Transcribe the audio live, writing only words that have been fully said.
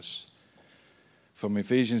From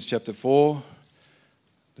Ephesians chapter 4,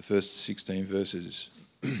 the first 16 verses.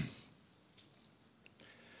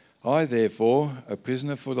 I, therefore, a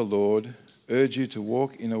prisoner for the Lord, urge you to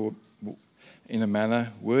walk in a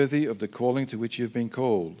manner worthy of the calling to which you have been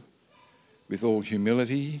called, with all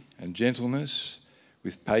humility and gentleness,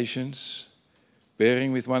 with patience,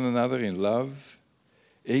 bearing with one another in love,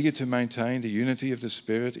 eager to maintain the unity of the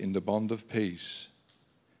Spirit in the bond of peace.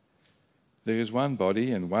 There is one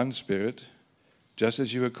body and one Spirit, just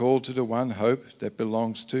as you are called to the one hope that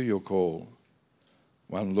belongs to your call.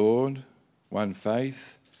 One Lord, one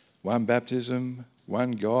faith, one baptism,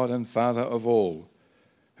 one God and Father of all,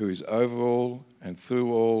 who is over all and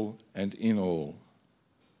through all and in all.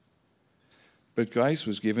 But grace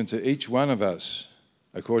was given to each one of us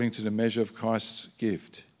according to the measure of Christ's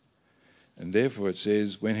gift. And therefore it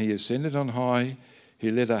says, when he ascended on high, he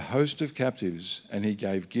led a host of captives and he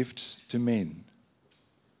gave gifts to men.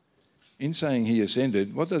 In saying he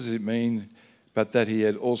ascended, what does it mean but that he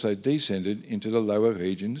had also descended into the lower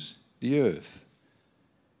regions, the earth?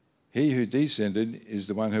 He who descended is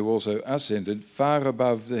the one who also ascended far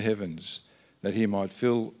above the heavens, that he might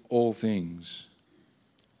fill all things.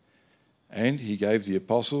 And he gave the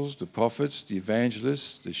apostles, the prophets, the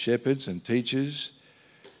evangelists, the shepherds and teachers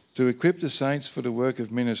to equip the saints for the work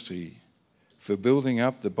of ministry, for building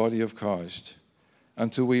up the body of Christ,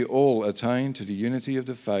 until we all attain to the unity of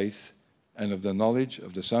the faith and of the knowledge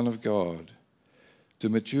of the Son of God, to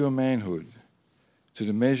mature manhood, to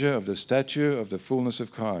the measure of the stature of the fullness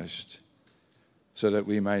of Christ, so that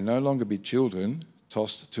we may no longer be children,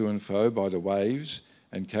 tossed to and fro by the waves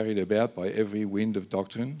and carried about by every wind of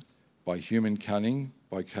doctrine, by human cunning,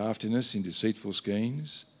 by craftiness in deceitful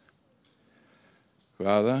schemes.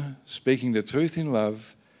 Rather, speaking the truth in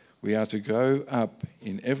love, we are to grow up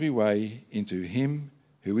in every way into him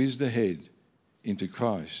who is the head, into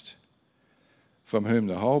Christ, from whom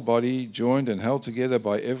the whole body, joined and held together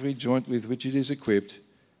by every joint with which it is equipped,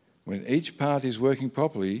 when each part is working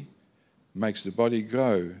properly, makes the body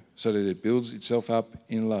grow so that it builds itself up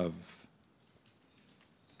in love.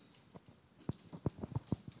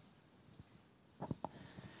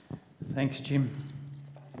 Thanks, Jim.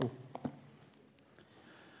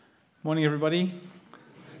 Morning, everybody.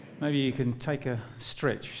 Maybe you can take a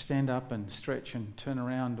stretch, stand up and stretch and turn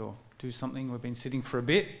around or do something. We've been sitting for a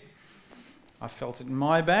bit. I felt it in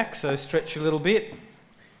my back, so stretch a little bit.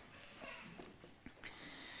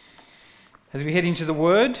 As we head into the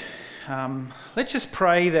Word, let's just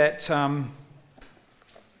pray that the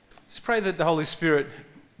Holy Spirit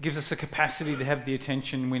gives us a capacity to have the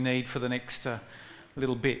attention we need for the next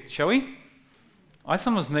little bit, shall we? I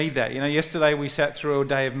sometimes need that. Yesterday we sat through a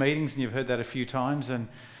day of meetings, and you've heard that a few times, and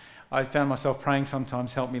I found myself praying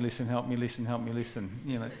sometimes, help me listen, help me listen, help me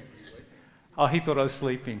listen. Oh, he thought I was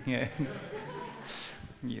sleeping, yeah.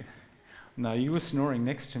 Yeah. No, you were snoring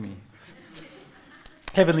next to me.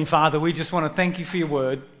 Heavenly Father, we just want to thank you for your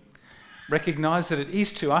word. Recognise that it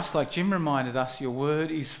is to us, like Jim reminded us, your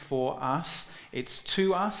word is for us. It's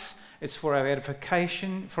to us. It's for our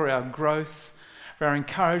edification, for our growth, for our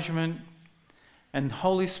encouragement. And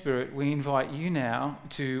Holy Spirit, we invite you now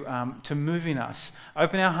to move in us.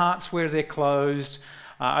 Open our hearts where they're closed.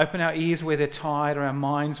 Open our ears where they're tired, or our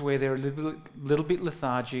minds where they're a little bit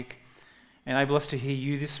lethargic. Enable us to hear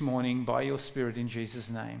you this morning by your Spirit in Jesus'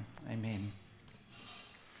 name. Amen.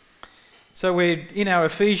 So we're in our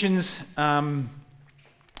Ephesians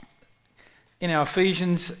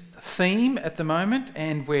theme at the moment,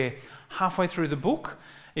 and we're halfway through the book.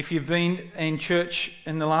 If you've been in church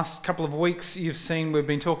in the last couple of weeks, you've seen we've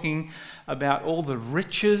been talking about all the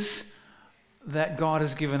riches that God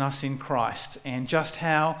has given us in Christ, and just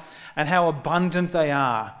how abundant they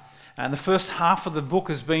are. And the first half of the book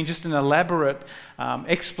has been just an elaborate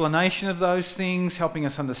explanation of those things, helping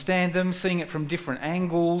us understand them, seeing it from different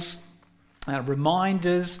angles,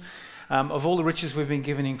 reminders of all the riches we've been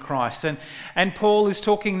given in Christ. And Paul is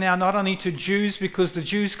talking now not only to Jews, because the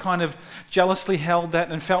Jews kind of jealously held that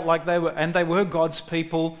and felt like they were God's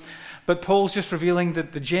people, but Paul's just revealing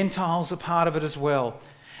that the Gentiles are part of it as well,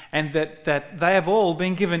 and that they have all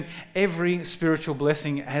been given every spiritual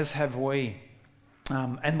blessing, as have we.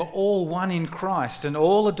 And we're all one in Christ and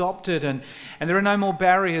all adopted, and there are no more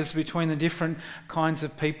barriers between the different kinds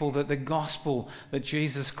of people, that the gospel that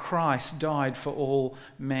Jesus Christ died for all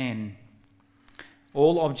men.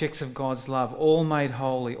 All objects of God's love, all made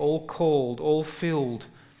holy, all called, all filled.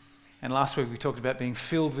 And last week we talked about being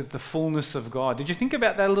filled with the fullness of God. Did you think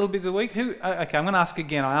about that a little bit of the week? Okay, I'm going to ask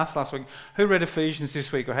again. I asked last week, who read Ephesians this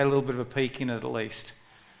week or had a little bit of a peek in it at least?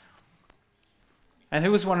 And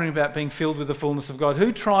who was wondering about being filled with the fullness of God?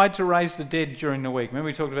 Who tried to raise the dead during the week? Remember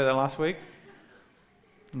we talked about that last week?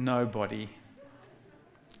 Nobody.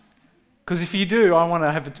 Because if you do,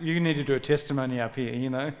 you need to do a testimony up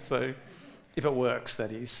here, so if it works,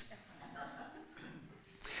 that is.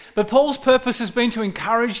 But Paul's purpose has been to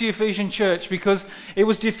encourage the Ephesian church because it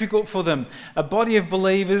was difficult for them. A body of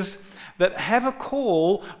believers that have a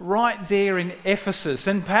call right there in Ephesus.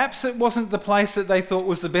 And perhaps it wasn't the place that they thought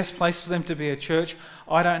was the best place for them to be a church.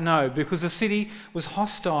 I don't know, because the city was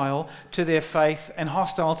hostile to their faith and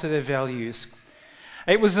hostile to their values.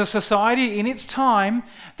 It was a society in its time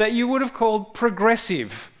that you would have called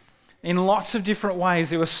progressive in lots of different ways.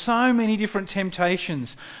 There were so many different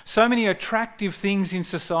temptations, so many attractive things in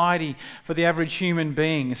society for the average human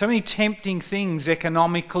being, so many tempting things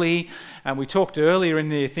economically. And we talked earlier in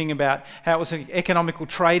the thing about how it was an economical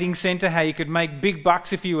trading centre, how you could make big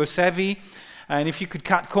bucks if you were savvy, and if you could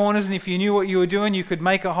cut corners and if you knew what you were doing, you could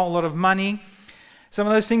make a whole lot of money. Some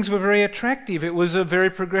of those things were very attractive. It was a very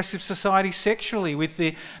progressive society sexually with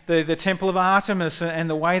the Temple of Artemis and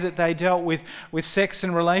the way that they dealt with sex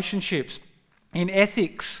and relationships, in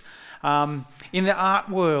ethics, in the art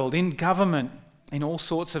world, in government, in all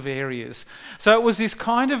sorts of areas. So it was this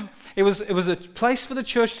it was a place for the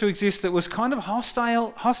church to exist that was kind of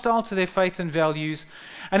hostile to their faith and values.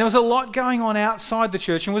 And there was a lot going on outside the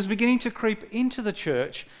church and was beginning to creep into the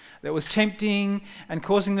church that was tempting and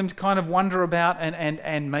causing them to kind of wonder about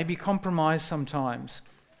and maybe compromise sometimes.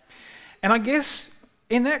 And I guess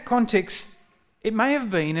in that context, it may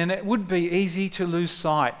have been and it would be easy to lose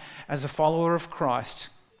sight as a follower of Christ.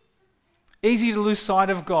 Easy to lose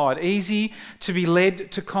sight of God, easy to be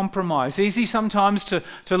led to compromise, easy sometimes to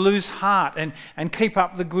lose heart and keep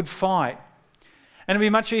up the good fight. And it'd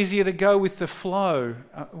be much easier to go with the flow.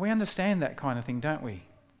 We understand that kind of thing, don't we?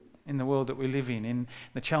 In the world that we live in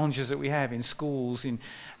the challenges that we have in schools, in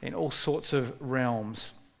all sorts of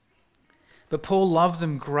realms. But Paul loved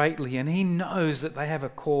them greatly, and he knows that they have a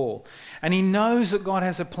call, and he knows that God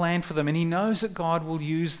has a plan for them, and he knows that God will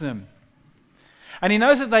use them. And he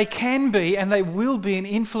knows that they can be and they will be an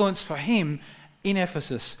influence for him in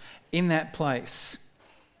Ephesus, in that place.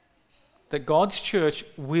 That God's church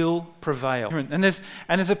will prevail. And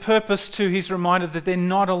there's a purpose to his reminder that they're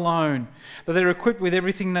not alone, that they're equipped with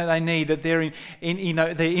everything that they need, that they're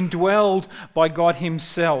indwelled by God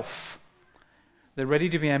himself. They're ready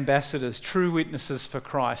to be ambassadors, true witnesses for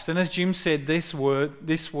Christ. And as Jim said, these words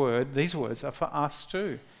are for us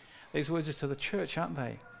too. These words are to the church, aren't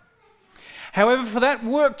they? However, for that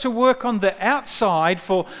work to work on the outside,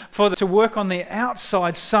 to work on the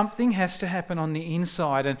outside, something has to happen on the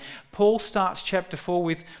inside. And Paul starts chapter 4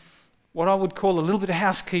 with what I would call a little bit of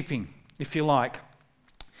housekeeping, if you like.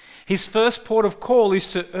 His first port of call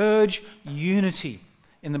is to urge unity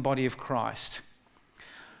in the body of Christ.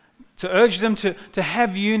 To urge them to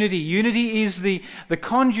have unity. Unity is the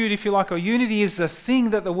conduit, if you like, or unity is the thing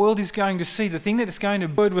that the world is going to see, the thing that it's going to...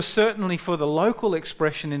 The word was certainly for the local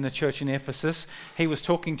expression in the church in Ephesus. He was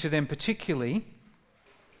talking to them particularly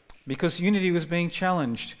because unity was being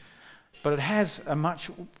challenged. But it has a much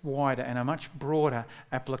wider and a much broader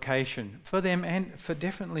application for them and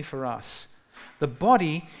definitely for us. The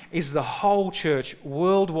body is the whole church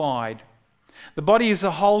worldwide. The body is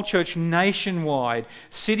the whole church nationwide,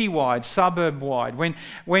 citywide, suburb-wide.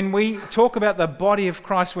 When we talk about the body of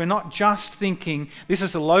Christ, we're not just thinking, this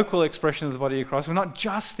is a local expression of the body of Christ, we're not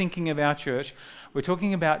just thinking of our church, we're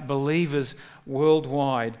talking about believers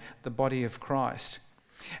worldwide, the body of Christ.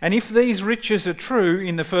 And if these riches are true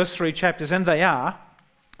in the first 3 chapters, and they are,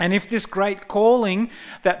 and if this great calling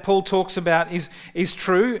that Paul talks about is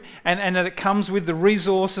true, and that it comes with the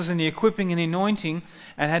resources and the equipping and the anointing,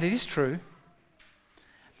 and that it is true,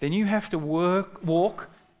 then you have to walk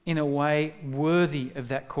in a way worthy of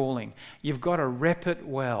that calling. You've got to rep it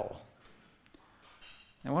well.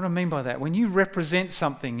 Now, what do I mean by that? When you represent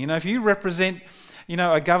something, if you represent,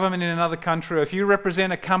 a government in another country, or if you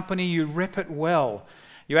represent a company, you rep it well.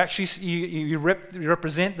 You actually you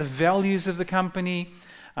represent the values of the company.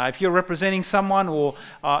 If you're representing someone or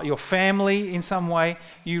your family in some way,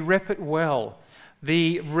 you rep it well.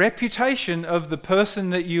 The reputation of the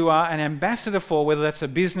person that you are an ambassador for, whether that's a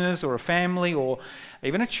business or a family or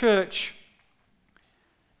even a church,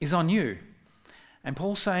 is on you. And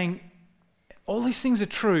Paul's saying, all these things are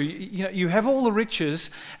true. You have all the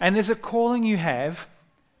riches, and there's a calling you have.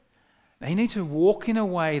 Now you need to walk in a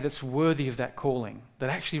way that's worthy of that calling,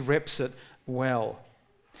 that actually reps it well.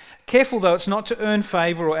 Careful, though, it's not to earn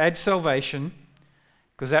favour or add salvation,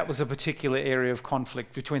 because that was a particular area of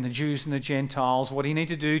conflict between the Jews and the Gentiles. What do you need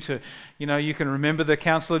to do to, you can remember the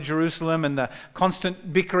Council of Jerusalem and the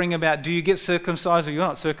constant bickering about, do you get circumcised or you're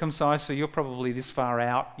not circumcised, so you're probably this far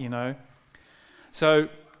out, So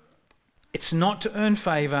it's not to earn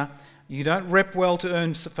favour. You don't rep well to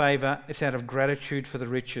earn favour. It's out of gratitude for the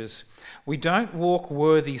riches. We don't walk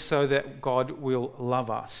worthy so that God will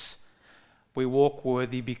love us. We walk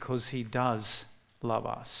worthy because he does love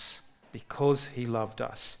us. Because he loved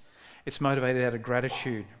us. It's motivated out of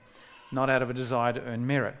gratitude, not out of a desire to earn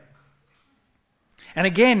merit. And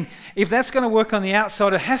again, if that's going to work on the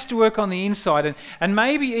outside, it has to work on the inside. And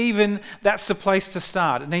maybe even that's the place to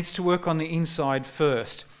start. It needs to work on the inside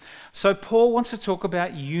first. So Paul wants to talk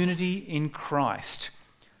about unity in Christ.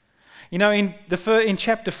 In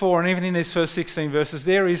chapter 4 and even in these first 16 verses,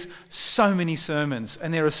 there is so many sermons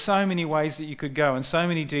and there are so many ways that you could go and so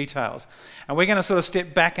many details. And we're going to sort of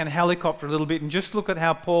step back and helicopter a little bit and just look at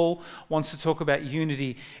how Paul wants to talk about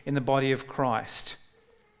unity in the body of Christ.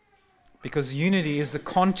 Because unity is the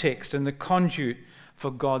context and the conduit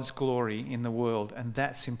for God's glory in the world, and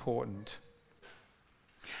that's important.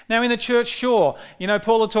 Now in the church, sure,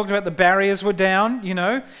 Paul had talked about the barriers were down,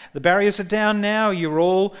 the barriers are down now, you're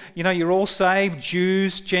all saved,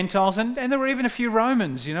 Jews, Gentiles, and there were even a few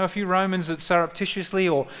Romans, a few Romans that surreptitiously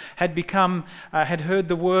or had become, had heard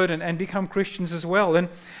the word and become Christians as well.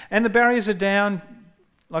 And the barriers are down,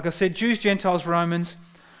 like I said, Jews, Gentiles, Romans,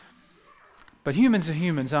 but humans are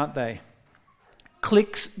humans, aren't they?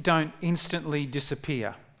 Cliques don't instantly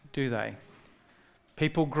disappear, do they?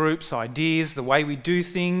 People, groups, ideas, the way we do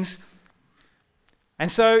things.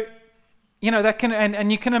 And so, that can,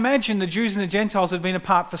 and you can imagine the Jews and the Gentiles had been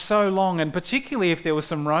apart for so long, and particularly if there were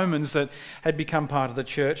some Romans that had become part of the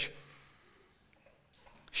church.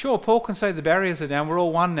 Sure, Paul can say the barriers are down, we're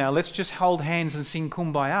all one now, let's just hold hands and sing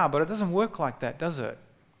Kumbaya, but it doesn't work like that, does it?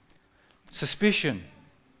 Suspicion,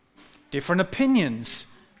 different opinions,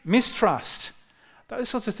 mistrust, those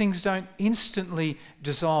sorts of things don't instantly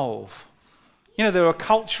dissolve. There were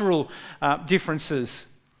cultural differences,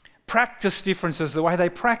 practice differences, the way they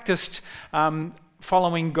practiced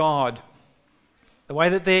following God, the way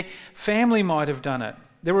that their family might have done it.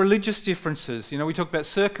 There were religious differences. We talked about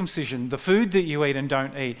circumcision, the food that you eat and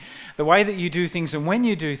don't eat, the way that you do things and when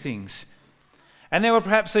you do things. And there were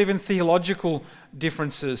perhaps even theological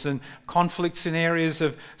differences and conflicts in areas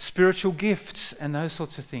of spiritual gifts and those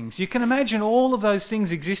sorts of things. You can imagine all of those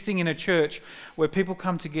things existing in a church where people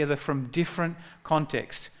come together from different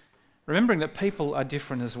contexts, remembering that people are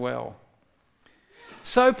different as well.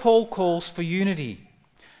 So Paul calls for unity.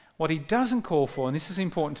 What he doesn't call for, and this is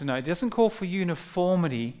important to note, he doesn't call for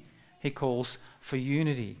uniformity, he calls for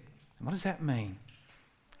unity. And what does that mean?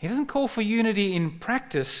 He doesn't call for unity in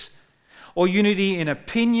practice, or unity in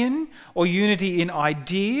opinion, or unity in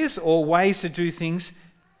ideas, or ways to do things.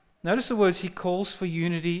 Notice the words, he calls for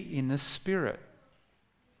unity in the Spirit.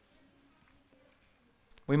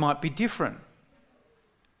 We might be different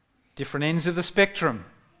ends of the spectrum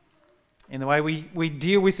in the way we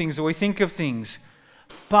deal with things or we think of things,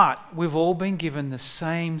 but we've all been given the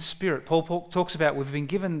same Spirit. Paul talks about we've been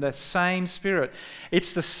given the same Spirit.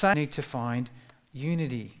 It's the same. We need to find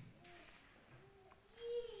unity.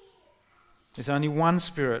 There's only one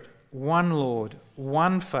Spirit, one Lord,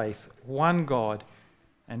 one faith, one God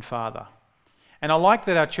and Father. And I like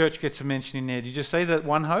that our church gets a mention in there. Did you see that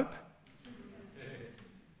one hope?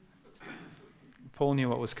 Paul knew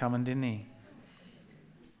what was coming, didn't he?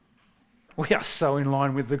 We are so in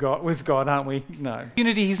line with God, aren't we? No.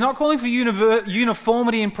 Unity, he's not calling for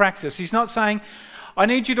uniformity in practice. He's not saying, I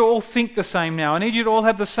need you to all think the same now. I need you to all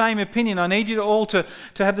have the same opinion. I need you to all to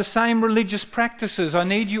have the same religious practices. I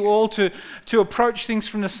need you all to approach things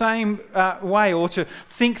from the same way or to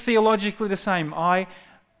think theologically the same. I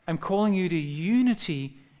am calling you to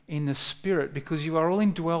unity in the Spirit because you are all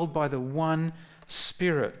indwelled by the one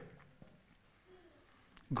Spirit.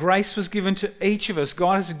 Grace was given to each of us.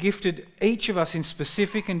 God has gifted each of us in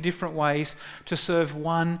specific and different ways to serve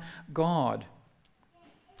one God.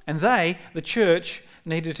 And they, the church,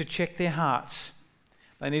 needed to check their hearts.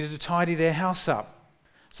 They needed to tidy their house up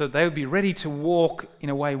so that they would be ready to walk in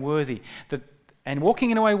a way worthy. And walking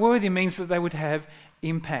in a way worthy means that they would have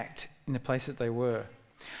impact in the place that they were.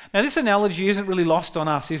 Now, this analogy isn't really lost on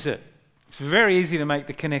us, is it? It's very easy to make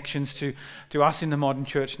the connections to us in the modern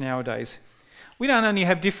church nowadays. We don't only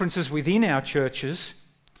have differences within our churches,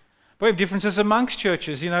 we have differences amongst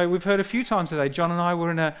churches. We've heard a few times today, John and I were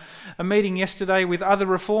in a meeting yesterday with other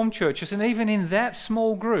Reformed churches, and even in that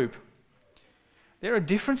small group, there are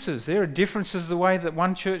differences. There are differences the way that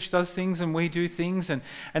one church does things and we do things, and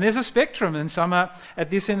there's a spectrum, and some are at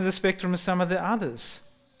this end of the spectrum and some are the others.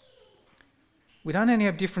 We don't only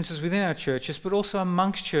have differences within our churches, but also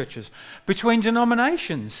amongst churches, between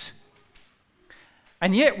denominations.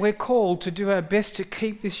 And yet we're called to do our best to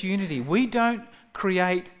keep this unity. We don't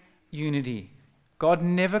create unity. God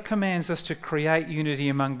never commands us to create unity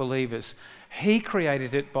among believers. He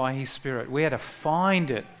created it by His Spirit. We had to find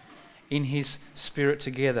it in His Spirit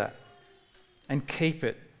together and keep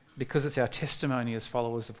it, because it's our testimony as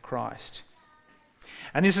followers of Christ.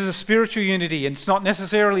 And this is a spiritual unity, and it's not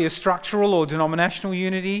necessarily a structural or denominational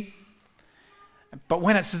unity, but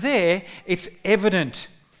when it's there, it's evident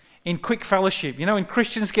in quick fellowship. You know, when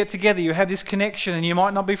Christians get together, you have this connection, and you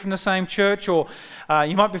might not be from the same church, or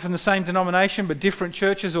you might be from the same denomination, but different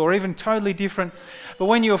churches, or even totally different. But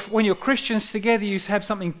when you're Christians together, you have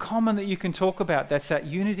something common that you can talk about. That's that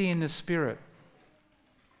unity in the Spirit.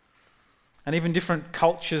 And even different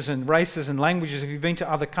cultures and races and languages. If you've been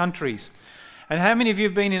to other countries, and how many of you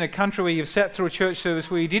have been in a country where you've sat through a church service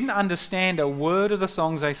where you didn't understand a word of the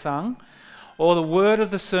songs they sung, or the word of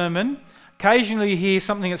the sermon? Occasionally you hear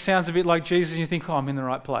something that sounds a bit like Jesus and you think, oh, I'm in the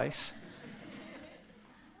right place.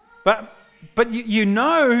 But you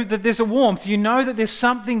know that there's a warmth. You know that there's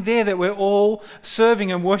something there, that we're all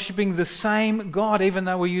serving and worshipping the same God, even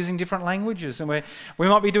though we're using different languages. And we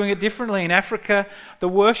might be doing it differently. In Africa, the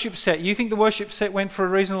worship set, you think the worship set went for a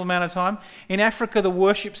reasonable amount of time? In Africa, the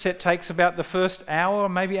worship set takes about the first hour, or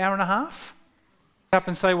maybe hour and a half. Up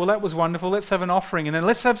and say, well, that was wonderful, let's have an offering, and then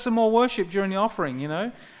let's have some more worship during the offering, you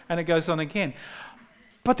know, and it goes on again.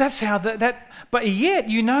 But that's how but yet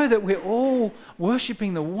you know that we're all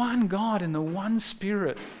worshipping the one God in the one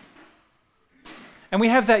Spirit. And we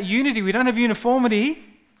have that unity. We don't have uniformity,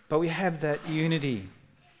 but we have that unity.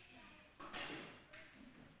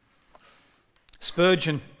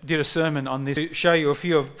 Spurgeon did a sermon on this to show you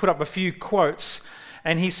I've put up a few quotes,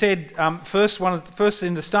 and he said, first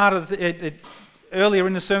in the start of earlier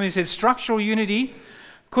in the sermon, he said, structural unity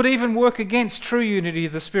could even work against true unity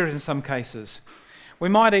of the Spirit in some cases. We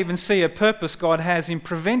might even see a purpose God has in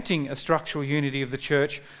preventing a structural unity of the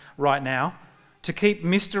church right now, to keep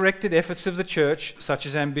misdirected efforts of the church, such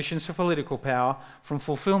as ambitions for political power, from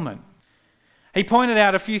fulfillment. He pointed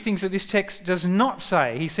out a few things that this text does not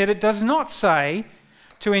say. He said it does not say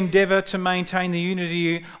to endeavour to maintain the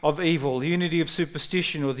unity of evil, the unity of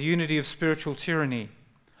superstition, or the unity of spiritual tyranny.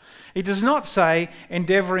 It does not say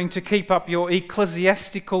endeavouring to keep up your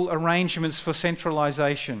ecclesiastical arrangements for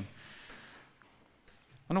centralisation.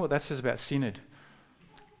 I wonder what that says about synod.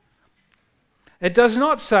 It does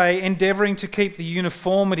not say endeavouring to keep the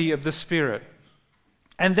uniformity of the Spirit.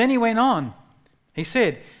 And then he went on. He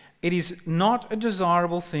said, it is not a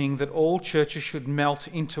desirable thing that all churches should melt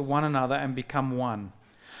into one another and become one.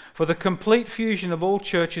 For the complete fusion of all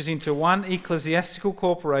churches into one ecclesiastical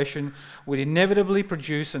corporation would inevitably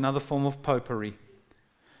produce another form of popery,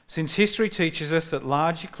 since history teaches us that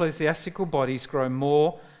large ecclesiastical bodies grow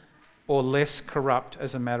more or less corrupt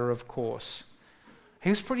as a matter of course. He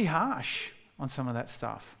was pretty harsh on some of that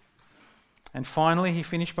stuff. And finally, he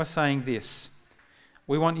finished by saying this: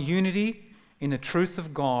 we want unity in the truth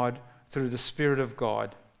of God through the Spirit of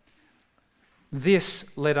God. This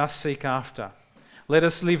let us seek after. Let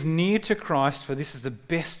us live near to Christ, for this is the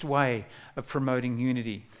best way of promoting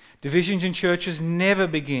unity. Divisions in churches never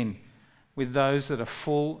begin with those that are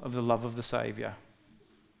full of the love of the Saviour.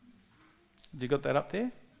 You got that up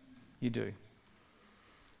there? You do.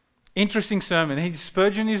 Interesting sermon.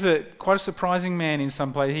 Spurgeon is quite a surprising man in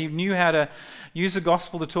some places. He knew how to use the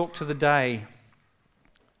gospel to talk to the day.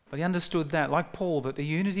 But he understood that, like Paul, that the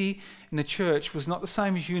unity in the church was not the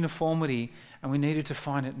same as uniformity, and we needed to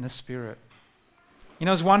find it in the Spirit. You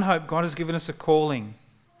know, as One Hope, God has given us a calling.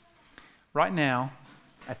 Right now,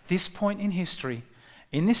 at this point in history,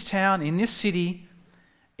 in this town, in this city,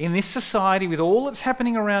 in this society, with all that's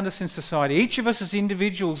happening around us in society, each of us as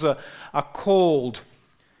individuals are called,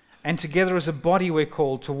 and together as a body we're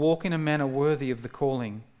called to walk in a manner worthy of the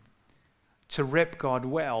calling, to rep God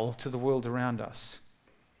well to the world around us.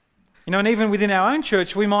 You know, and even within our own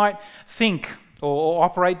church, we might think or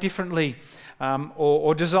operate differently,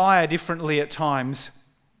 or desire differently at times.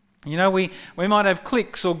 You know, we might have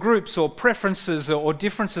cliques or groups or preferences or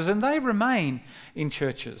differences, and they remain in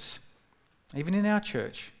churches. Even in our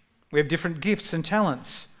church, we have different gifts and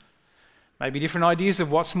talents, maybe different ideas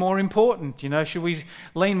of what's more important. You know, should we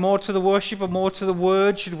lean more to the worship or more to the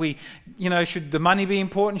word? Should the money be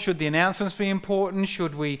important? Should the announcements be important?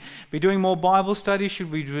 Should we be doing more Bible studies?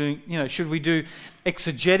 Should we do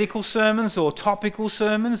exegetical sermons or topical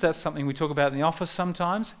sermons? That's something we talk about in the office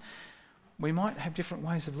sometimes. We might have different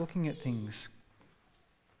ways of looking at things.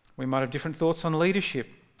 We might have different thoughts on leadership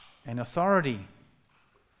and authority.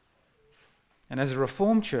 And as a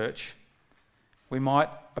Reformed church, we might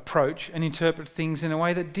approach and interpret things in a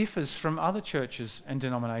way that differs from other churches and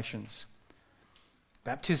denominations.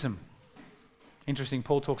 Baptism. Interesting,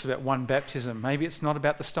 Paul talks about one baptism. Maybe it's not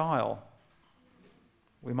about the style.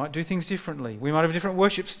 We might do things differently. We might have a different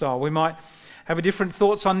worship style. We might have a different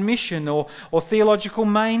thoughts on mission or theological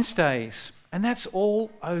mainstays. And that's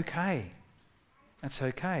all okay. That's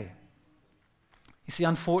okay. You see,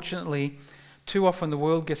 unfortunately, too often the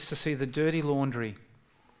world gets to see the dirty laundry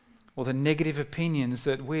or the negative opinions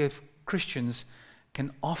that we as Christians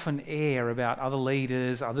can often air about other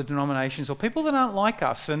leaders, other denominations, or people that aren't like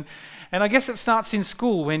us. And I guess it starts in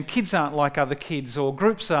school when kids aren't like other kids or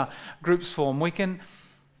groups form. We can,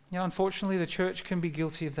 unfortunately, the church can be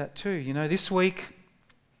guilty of that too. This week,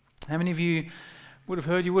 how many of you would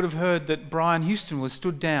have heard that Brian Houston was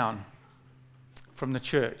stood down from the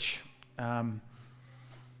church?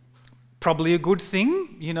 Probably a good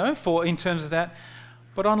thing, in terms of that.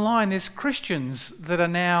 But online, there's Christians that are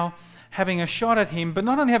now having a shot at him, but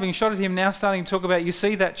not only having a shot at him, now starting to talk about, you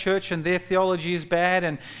see that church and their theology is bad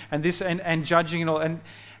and this and judging and all. And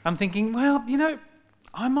I'm thinking, well,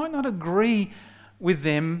 I might not agree with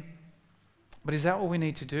them, but is that what we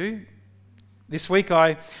need to do? This week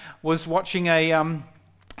I was watching how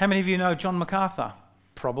many of you know John MacArthur?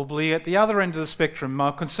 Probably at the other end of the spectrum,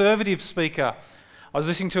 a conservative speaker. I was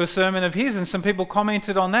listening to a sermon of his and some people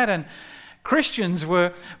commented on that, and Christians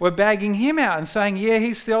were bagging him out and saying, yeah,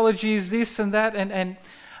 his theology is this and that. And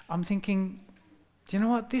I'm thinking, do you know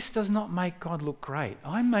what? This does not make God look great.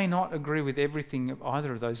 I may not agree with everything of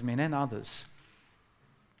either of those men and others.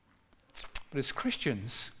 But as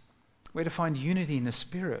Christians, we're to find unity in the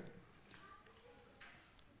Spirit.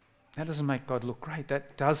 That doesn't make God look great.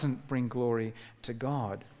 That doesn't bring glory to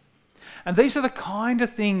God. And these are the kind of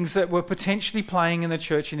things that were potentially playing in the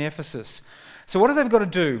church in Ephesus. So what have they got to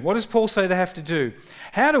do? What does Paul say they have to do?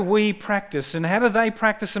 How do we practice and how do they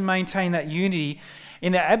practice and maintain that unity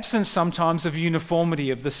in the absence sometimes of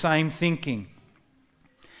uniformity, of the same thinking?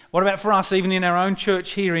 What about for us, even in our own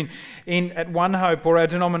church here at One Hope or our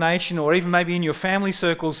denomination, or even maybe in your family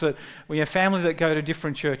circles, that we have family that go to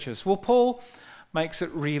different churches? Well, Paul makes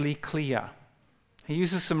it really clear. He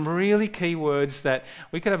uses some really key words that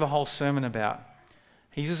we could have a whole sermon about.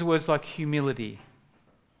 He uses words like humility.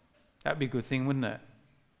 That'd be a good thing, wouldn't it?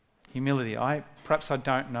 Humility. Perhaps I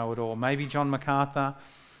don't know it all. Maybe John MacArthur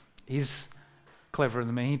is cleverer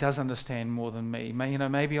than me. He does understand more than me.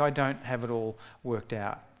 Maybe I don't have it all worked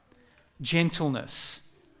out. Gentleness.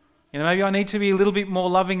 Maybe I need to be a little bit more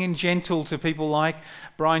loving and gentle to people like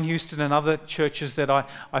Brian Houston and other churches that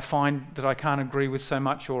I find that I can't agree with so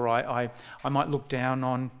much, or I might look down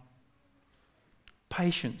on.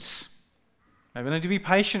 Patience. Maybe I need to be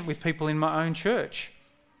patient with people in my own church.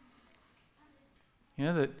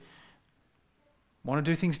 That want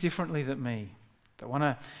to do things differently than me. That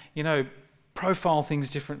want to, profile things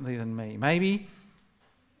differently than me. Maybe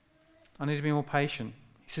I need to be more patient.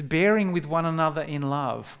 He said, bearing with one another in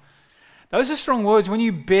love. Those are strong words. When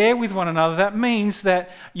you bear with one another, that means that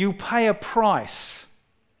you pay a price,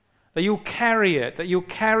 that you'll carry it, that you'll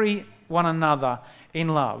carry one another in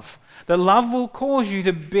love. That love will cause you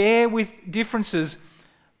to bear with differences,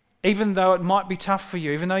 even though it might be tough for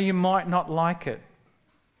you, even though you might not like it.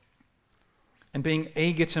 And being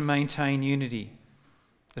eager to maintain unity.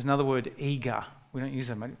 There's another word, eager. We don't use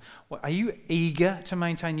that much. Are you eager to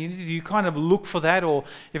maintain unity? Do you kind of look for that, or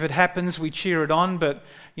if it happens, we cheer it on, but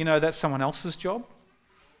that's someone else's job?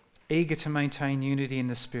 Eager to maintain unity in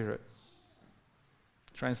the Spirit.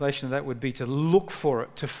 Translation of that would be to look for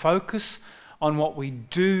it, to focus on what we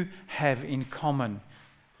do have in common.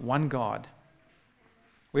 One God.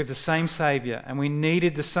 We have the same Saviour, and we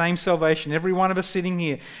needed the same salvation. Every one of us sitting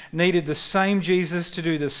here needed the same Jesus to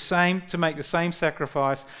do the same, to make the same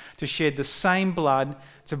sacrifice, to shed the same blood,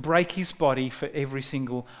 to break his body for every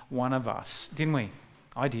single one of us. Didn't we?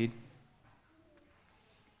 I did.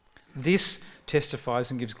 This testifies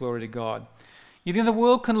and gives glory to God. The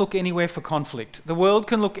world can look anywhere for conflict. The world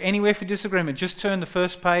can look anywhere for disagreement. Just turn the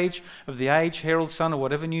first page of the Age, Herald Sun, or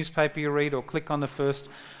whatever newspaper you read, or click on the first.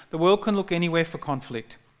 The world can look anywhere for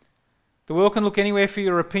conflict. The world can look anywhere for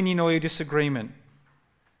your opinion or your disagreement.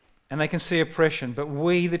 And they can see oppression. But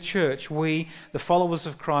we, the church, we, the followers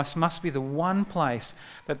of Christ, must be the one place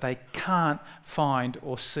that they can't find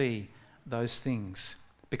or see those things.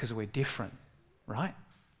 Because we're different, right?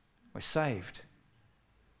 We're saved.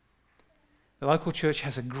 The local church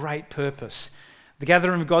has a great purpose. The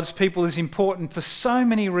gathering of God's people is important for so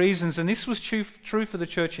many reasons, and this was true for the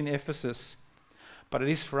church in Ephesus, but it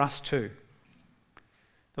is for us too.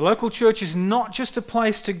 The local church is not just a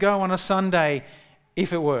place to go on a Sunday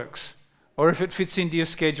if it works. or if it fits into your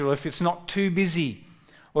schedule, or if it's not too busy,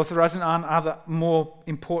 or if there aren't other more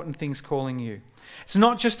important things calling you. It's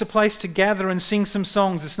not just a place to gather and sing some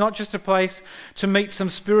songs. It's not just a place to meet some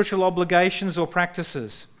spiritual obligations or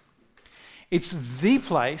practices. It's the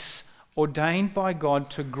place ordained by God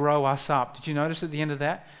to grow us up. Did you notice at the end of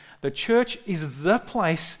that? The church is the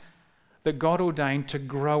place that God ordained to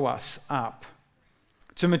grow us up,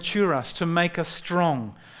 to mature us, to make us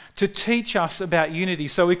strong, to teach us about unity.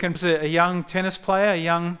 So we can see a young tennis player, a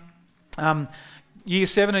young year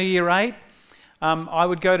 7 or year 8, I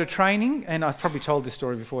would go to training, and I've probably told this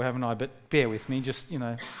story before, haven't I? But bear with me,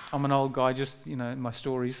 I'm an old guy, my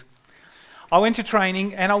stories. I went to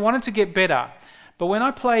training, and I wanted to get better. But when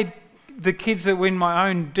I played the kids that were in my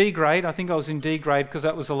own D grade, I think I was in D grade because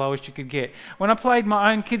that was the lowest you could get. When I played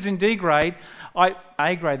my own kids in D grade,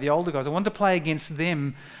 A grade, the older guys, I wanted to play against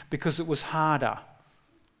them because it was harder.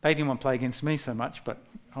 They didn't want to play against me so much, but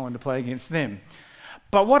I wanted to play against them.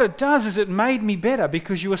 But what it does is it made me better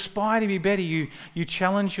because you aspire to be better. You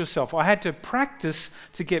challenge yourself. I had to practice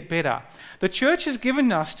to get better. The church has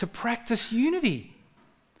given us to practice unity,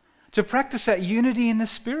 to practice that unity in the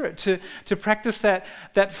Spirit, to practice that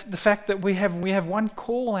the fact that we have one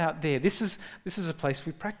call out there. This is a place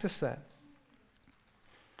we practice that.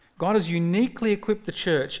 God has uniquely equipped the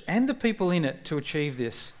church and the people in it to achieve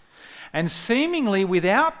this. And seemingly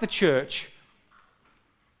without the church,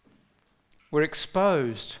 we're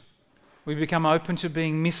exposed. We become open to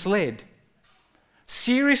being misled.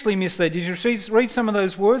 Seriously misled. Did you read some of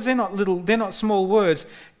those words? They're not small words.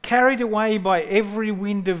 Carried away by every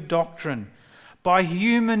wind of doctrine, by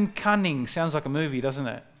human cunning. Sounds like a movie, doesn't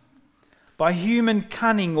it? By human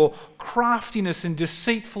cunning or craftiness and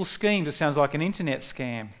deceitful schemes. It sounds like an internet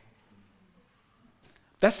scam.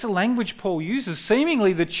 That's the language Paul uses.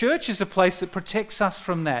 Seemingly the church is a place that protects us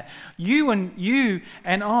from that. You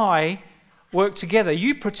and I work together.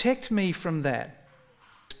 You protect me from that.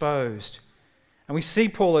 Exposed. And we see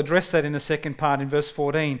Paul address that in the second part in verse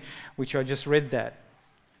 14, which I just read that.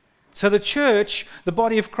 So the church, the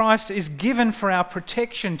body of Christ, is given for our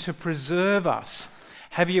protection to preserve us.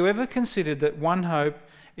 Have you ever considered that One Hope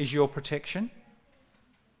is your protection?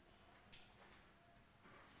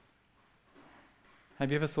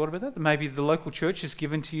 Have you ever thought about that? Maybe the local church is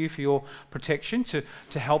given to you for your protection, to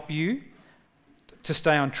help you to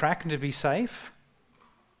stay on track and to be safe.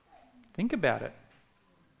 Think about it.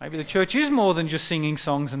 Maybe the church is more than just singing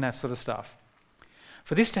songs and that sort of stuff.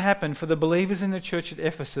 For this to happen, for the believers in the church at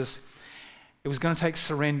Ephesus, it was going to take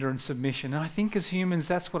surrender and submission. And I think as humans,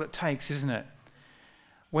 that's what it takes, isn't it?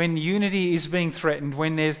 When unity is being threatened,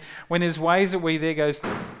 when there's ways that there goes...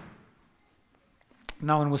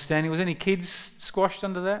 No one was standing. Was any kids squashed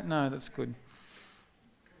under that? No, that's good.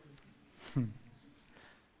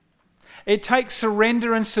 It takes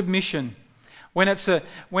surrender and submission. When it's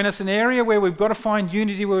an area where we've got to find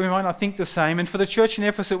unity where we might not think the same, and for the church in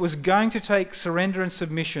Ephesus it was going to take surrender and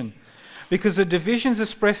submission because the divisions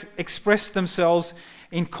expressed themselves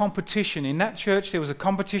in competition. In that church there was a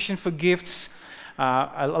competition for gifts,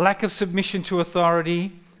 a lack of submission to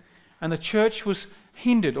authority, and the church was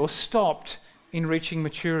hindered or stopped in reaching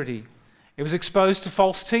maturity. It was exposed to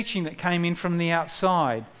false teaching that came in from the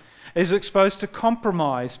outside. It was exposed to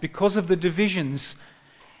compromise because of the divisions.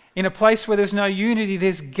 In a place where there's no unity,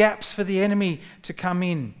 there's gaps for the enemy to come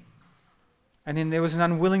in. And then there was an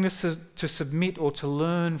unwillingness to submit or to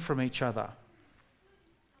learn from each other.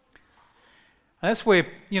 And that's where,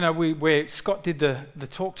 where Scott did the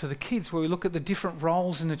talk to the kids, where we look at the different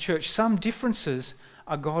roles in the church. Some differences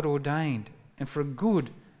are God ordained and for a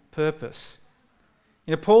good purpose.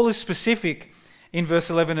 Paul is specific in verse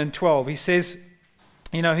 11 and 12. He says,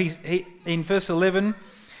 he in verse 11,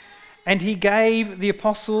 and he gave the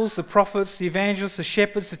apostles, the prophets, the evangelists, the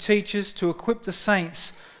shepherds, the teachers to equip the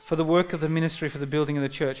saints for the work of the ministry, for the building of the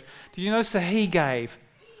church. Did you notice that he gave?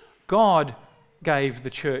 God gave the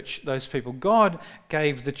church those people. God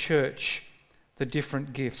gave the church the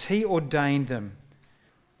different gifts. He ordained them.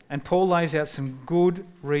 And Paul lays out some good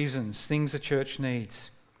reasons, things the church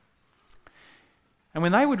needs. And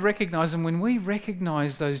when they would recognize them, when we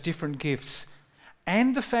recognize those different gifts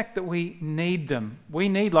and the fact that we need them, we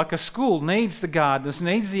need, like a school needs the gardeners,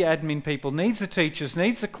 needs the admin people, needs the teachers,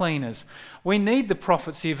 needs the cleaners. We need the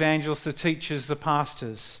prophets, the evangelists, the teachers, the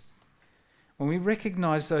pastors. When we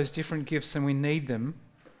recognize those different gifts and we need them,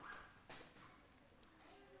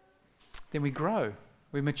 then we grow,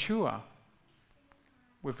 we mature,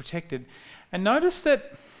 we're protected. And notice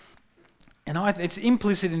that, it's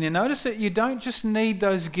implicit in there, notice that you don't just need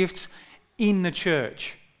those gifts in the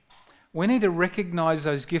church. We need to recognize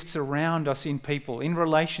those gifts around us in people, in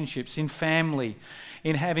relationships, in family,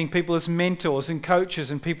 in having people as mentors and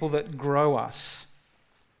coaches and people that grow us.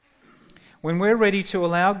 When we're ready to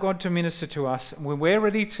allow God to minister to us, when we're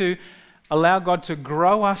ready to allow God to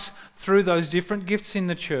grow us through those different gifts in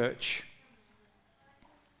the church,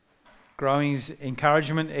 growing is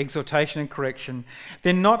encouragement, exhortation and correction,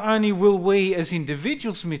 then not only will we as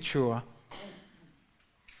individuals mature,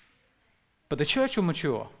 but the church will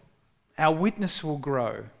mature. Our witness will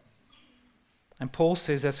grow. And Paul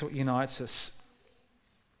says that's what unites us.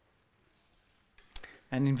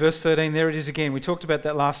 And in verse 13, there it is again. We talked about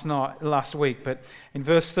that last week, but in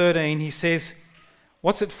verse 13 he says,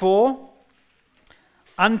 what's it for?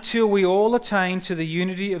 Until we all attain to the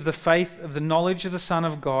unity of the faith of the knowledge of the Son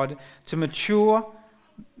of God, to mature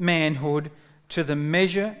manhood, to the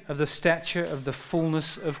measure of the stature of the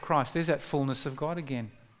fullness of Christ. There's that fullness of God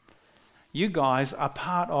again. You guys are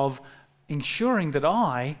part of ensuring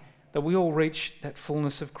that we all reach that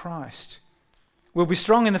fullness of Christ. We'll be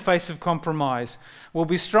strong in the face of compromise. We'll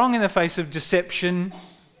be strong in the face of deception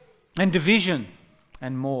and division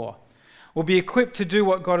and more. We'll be equipped to do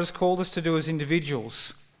what God has called us to do as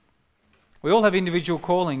individuals. We all have individual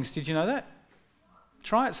callings. Did you know that?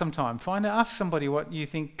 Try it sometime. Ask somebody what you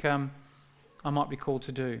think I might be called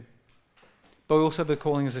to do. But we also have the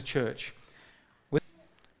calling as a church. With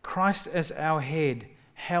Christ as our head,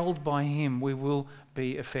 held by him, we will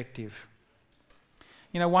be effective.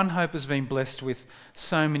 You know, One Hope has been blessed with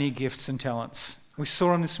so many gifts and talents. We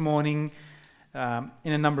saw them this morning in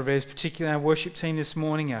a number of areas, particularly our worship team this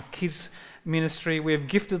morning, our kids ministry. We have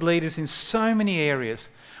gifted leaders in so many areas.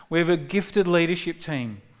 We have a gifted leadership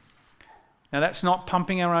team. Now, that's not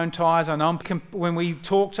pumping our own tyres. I know when we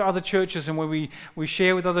talk to other churches and when we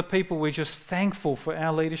share with other people, we're just thankful for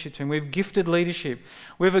our leadership team. We have gifted leadership.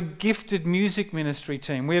 We have a gifted music ministry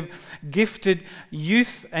team. We have gifted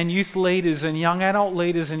youth and youth leaders and young adult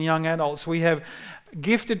leaders and young adults. We have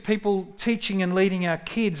gifted people teaching and leading our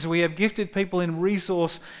kids. We have gifted people in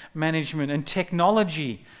resource management and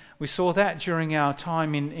technology. We saw that during our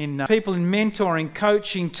time in people in mentoring,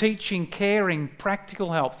 coaching, teaching, caring,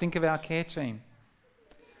 practical help. Think of our care team.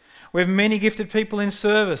 We have many gifted people in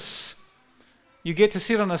service. You get to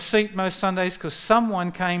sit on a seat most Sundays because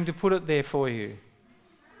someone came to put it there for you.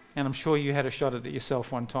 And I'm sure you had a shot at it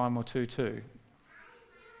yourself one time or two too.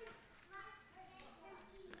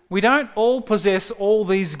 We don't all possess all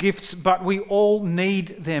these gifts, but we all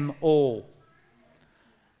need them all.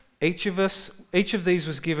 Each of these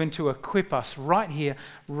was given to equip us right here,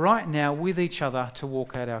 right now, with each other to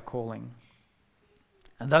walk out our calling.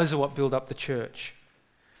 And those are what build up the church.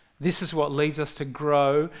 This is what leads us to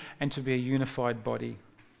grow and to be a unified body.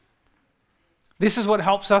 This is what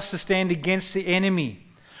helps us to stand against the enemy,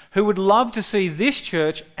 who would love to see this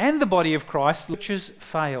church and the body of Christ churches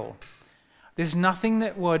fail. There's nothing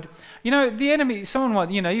that would... You know, the enemy,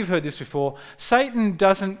 you've heard this before. Satan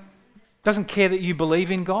doesn't care that you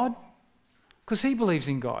believe in God because he believes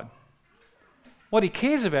in God. What he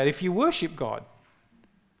cares about, if you worship God,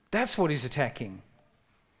 that's what he's attacking.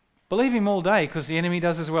 Believe him all day because the enemy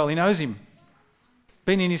does as well. He knows him,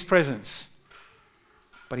 been in his presence.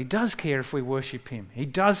 But he does care if we worship him. He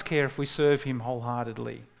does care if we serve him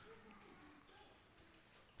wholeheartedly.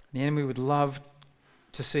 The enemy would love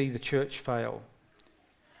to see the church fail.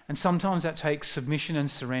 And sometimes that takes submission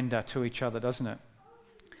and surrender to each other, doesn't it?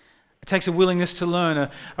 It takes a willingness to learn,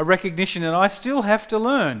 a recognition that I still have to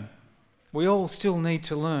learn. We all still need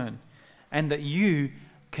to learn. And that you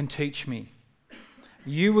can teach me.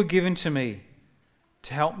 You were given to me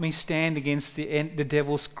to help me stand against the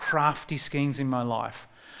devil's crafty schemes in my life.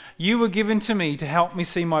 You were given to me to help me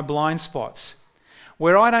see my blind spots.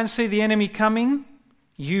 Where I don't see the enemy coming,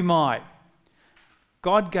 you might.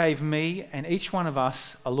 God gave me and each one of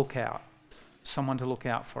us a lookout, someone to look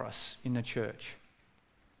out for us in the church.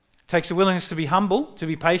 It takes a willingness to be humble, to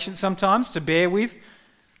be patient sometimes, to bear with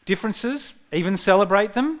differences, even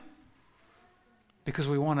celebrate them, because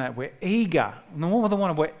we're eager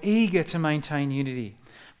to maintain unity,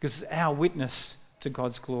 because it's our witness to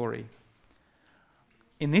God's glory.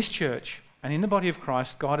 In this church and in the body of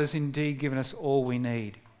Christ, God has indeed given us all we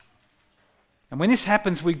need. And when this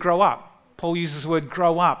happens, we grow up. Paul uses the word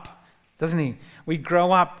grow up, doesn't he? We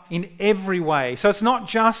grow up in every way. So it's not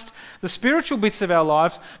just the spiritual bits of our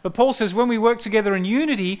lives, but Paul says when we work together in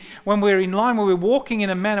unity, when we're in line, when we're walking in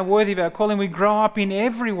a manner worthy of our calling, we grow up in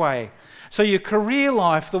every way. So your career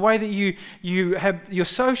life, the way that you have your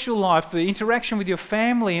social life, the interaction with your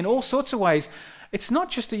family in all sorts of ways, it's not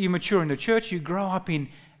just that you mature in the church, you grow up in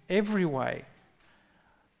every way.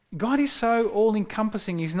 God is so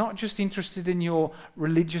all-encompassing. He's not just interested in your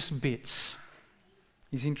religious bits.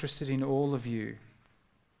 He's interested in all of you.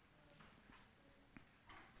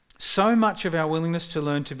 So much of our willingness to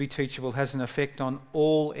learn to be teachable has an effect on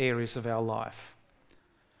all areas of our life.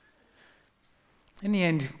 In the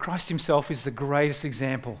end, Christ himself is the greatest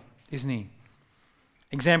example, isn't he?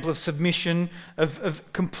 Example of submission, of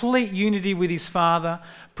complete unity with his Father,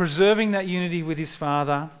 preserving that unity with his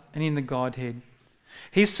Father and in the Godhead.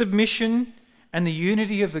 His submission and the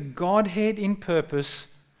unity of the Godhead in purpose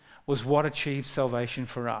was what achieved salvation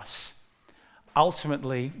for us.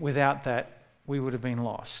 Ultimately, without that, we would have been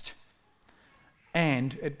lost.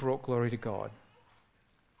 And it brought glory to God.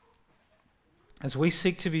 As we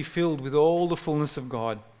seek to be filled with all the fullness of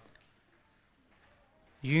God,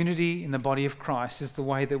 unity in the body of Christ is the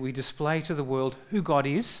way that we display to the world who God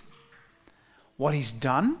is, what he's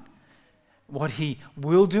done, what he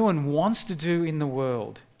will do and wants to do in the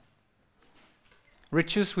world.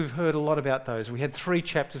 Riches, we've heard a lot about those. We had 3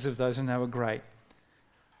 chapters of those and they were great.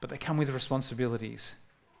 But they come with responsibilities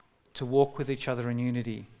to walk with each other in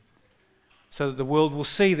unity so that the world will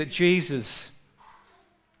see that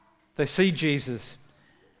they see Jesus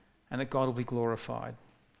and that God will be glorified.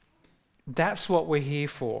 That's what we're here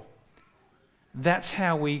for. That's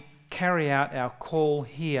how we carry out our call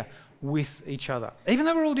here with each other. Even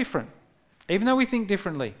though we're all different, even though we think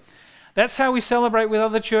differently. That's how we celebrate with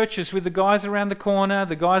other churches, with the guys around the corner,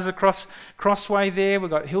 the guys across Crossway there. We've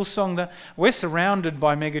got Hillsong. We're surrounded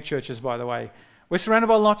by mega churches, by the way. We're surrounded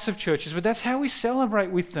by lots of churches, but that's how we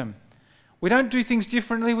celebrate with them. We don't do things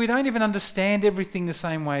differently. We don't even understand everything the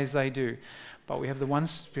same way as they do. But we have the one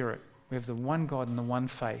Spirit. We have the one God and the one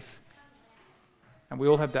faith. And we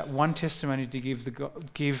all have that one testimony to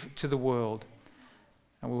give to the world.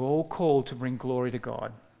 And we're all called to bring glory to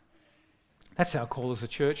God. That's our call as a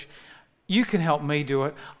church. You can help me do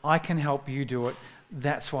it. I can help you do it.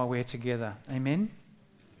 That's why we're together. Amen?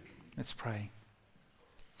 Let's pray.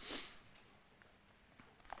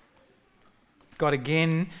 God,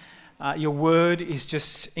 again, your word is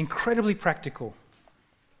just incredibly practical.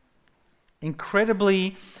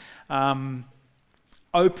 Incredibly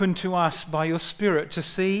open to us by your Spirit to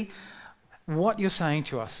see what you're saying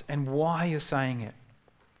to us and why you're saying it.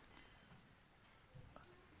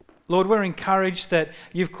 Lord, we're encouraged that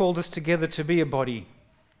you've called us together to be a body.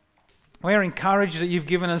 We're encouraged that you've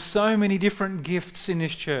given us so many different gifts in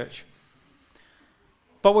this church.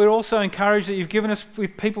 But we're also encouraged that you've given us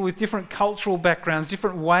with people with different cultural backgrounds,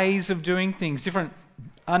 different ways of doing things, different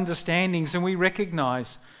understandings, and we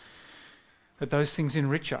recognize that those things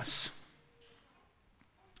enrich us.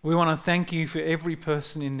 We want to thank you for every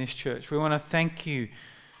person in this church. We want to thank you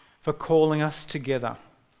for calling us together.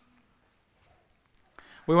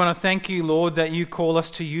 We want to thank you, Lord, that you call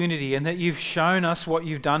us to unity and that you've shown us what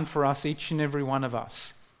you've done for us, each and every one of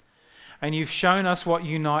us. And you've shown us what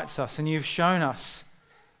unites us, and you've shown us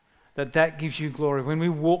that gives you glory. When we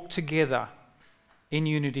walk together in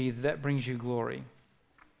unity, that brings you glory.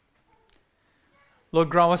 Lord,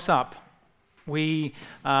 grow us up. We're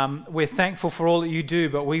thankful for all that you do,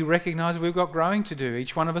 but we recognize we've got growing to do,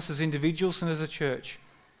 each one of us as individuals and as a church.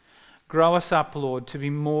 Grow us up, Lord, to be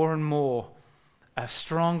more and more a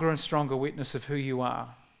stronger and stronger witness of who you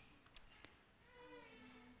are.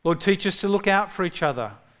 Lord, teach us to look out for each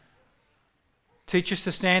other. Teach us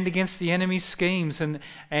to stand against the enemy's schemes and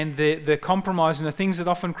the compromise and the things that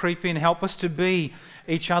often creep in. Help us to be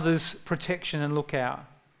each other's protection and look out.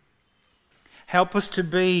 Help us to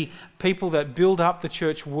be people that build up the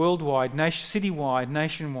church worldwide, citywide,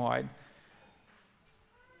 nationwide.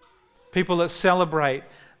 People that celebrate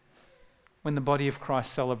when the body of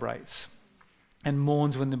Christ celebrates and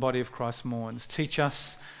mourns when the body of Christ mourns. Teach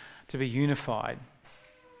us to be unified.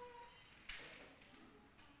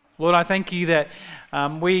 Lord, I thank you that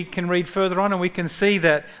we can read further on and we can see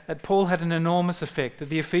that Paul had an enormous effect, that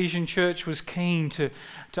the Ephesian church was keen to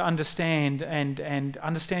understand and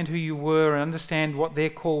understand who you were and understand what their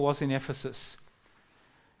call was in Ephesus.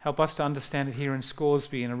 Help us to understand it here in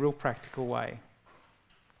Scoresby in a real practical way.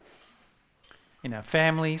 In our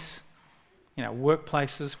families, in our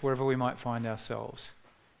workplaces, wherever we might find ourselves.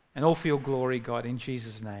 And all for your glory, God, in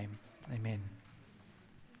Jesus' name. Amen.